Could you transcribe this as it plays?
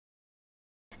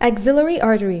Axillary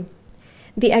artery.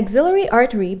 The axillary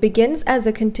artery begins as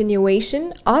a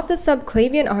continuation of the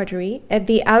subclavian artery at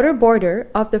the outer border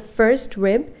of the first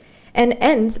rib and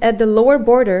ends at the lower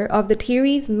border of the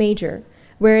teres major,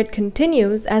 where it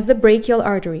continues as the brachial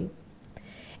artery.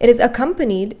 It is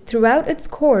accompanied throughout its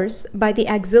course by the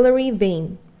axillary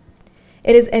vein.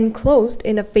 It is enclosed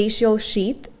in a fascial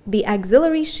sheath, the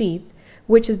axillary sheath,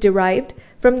 which is derived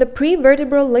from the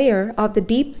prevertebral layer of the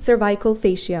deep cervical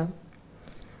fascia.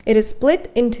 It is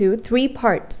split into 3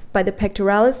 parts by the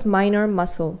pectoralis minor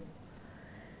muscle.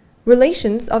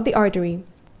 Relations of the artery.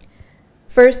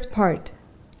 First part.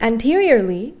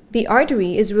 Anteriorly, the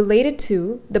artery is related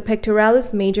to the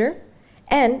pectoralis major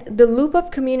and the loop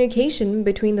of communication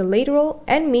between the lateral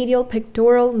and medial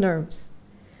pectoral nerves.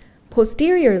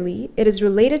 Posteriorly, it is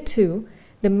related to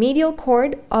the medial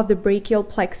cord of the brachial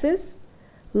plexus,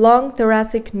 long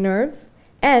thoracic nerve,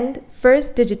 and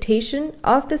first digitation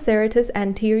of the serratus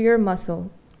anterior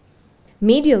muscle.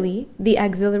 Medially, the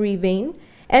axillary vein,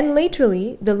 and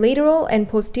laterally, the lateral and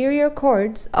posterior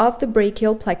cords of the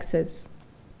brachial plexus.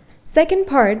 Second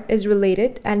part is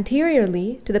related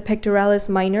anteriorly to the pectoralis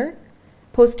minor,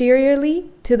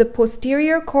 posteriorly to the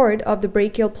posterior cord of the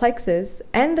brachial plexus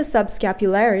and the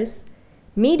subscapularis,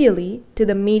 medially to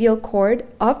the medial cord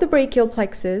of the brachial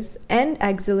plexus and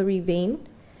axillary vein,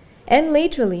 and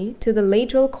laterally to the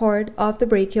lateral cord of the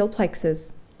brachial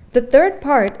plexus. The third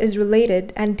part is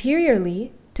related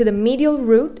anteriorly to the medial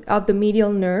root of the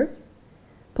medial nerve,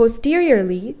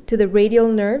 posteriorly to the radial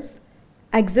nerve,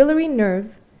 axillary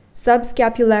nerve,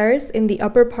 subscapularis in the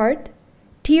upper part,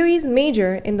 teres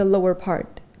major in the lower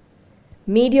part,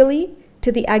 medially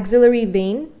to the axillary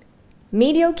vein,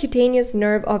 medial cutaneous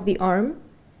nerve of the arm,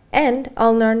 and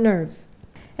ulnar nerve,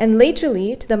 and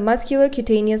laterally to the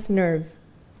musculocutaneous nerve.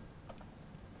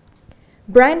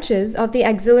 Branches of the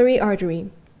axillary artery.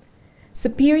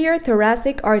 Superior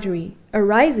thoracic artery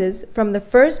arises from the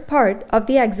first part of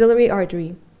the axillary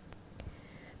artery.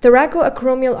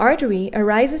 Thoracoacromial artery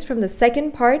arises from the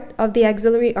second part of the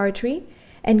axillary artery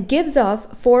and gives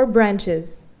off 4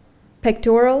 branches: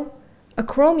 pectoral,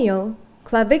 acromial,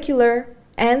 clavicular,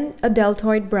 and a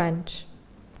deltoid branch.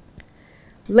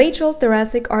 Lateral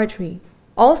thoracic artery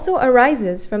also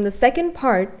arises from the second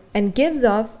part and gives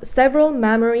off several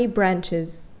mammary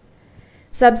branches.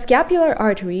 Subscapular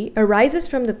artery arises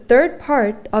from the third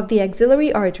part of the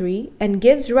axillary artery and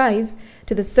gives rise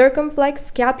to the circumflex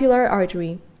scapular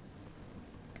artery.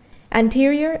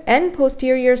 Anterior and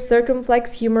posterior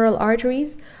circumflex humeral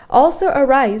arteries also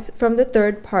arise from the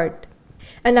third part.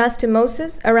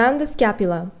 Anastomosis around the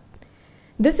scapula.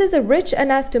 This is a rich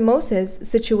anastomosis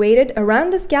situated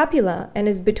around the scapula and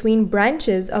is between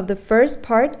branches of the first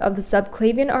part of the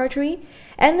subclavian artery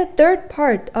and the third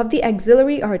part of the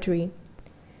axillary artery.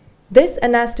 This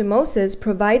anastomosis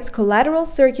provides collateral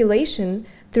circulation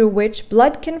through which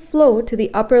blood can flow to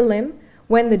the upper limb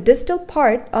when the distal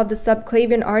part of the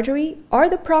subclavian artery or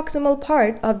the proximal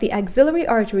part of the axillary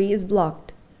artery is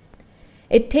blocked.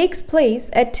 It takes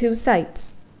place at 2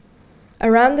 sites.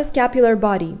 Around the scapular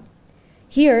body.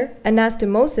 Here,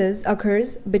 anastomosis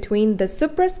occurs between the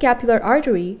suprascapular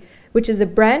artery, which is a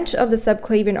branch of the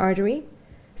subclavian artery,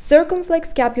 circumflex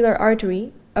scapular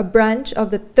artery, a branch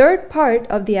of the third part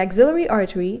of the axillary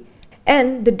artery,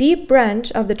 and the deep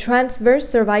branch of the transverse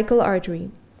cervical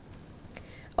artery.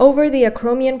 Over the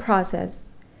acromion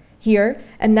process. Here,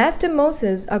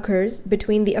 anastomosis occurs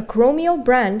between the acromial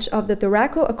branch of the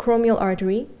thoracoacromial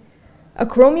artery,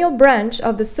 acromial branch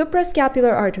of the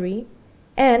suprascapular artery,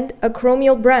 and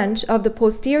acromial branch of the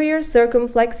posterior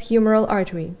circumflex humeral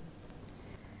artery.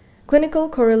 Clinical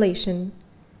correlation.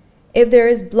 If there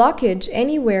is blockage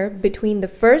anywhere between the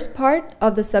first part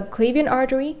of the subclavian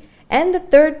artery and the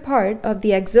third part of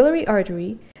the axillary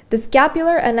artery, the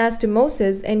scapular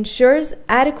anastomosis ensures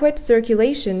adequate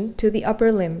circulation to the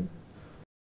upper limb.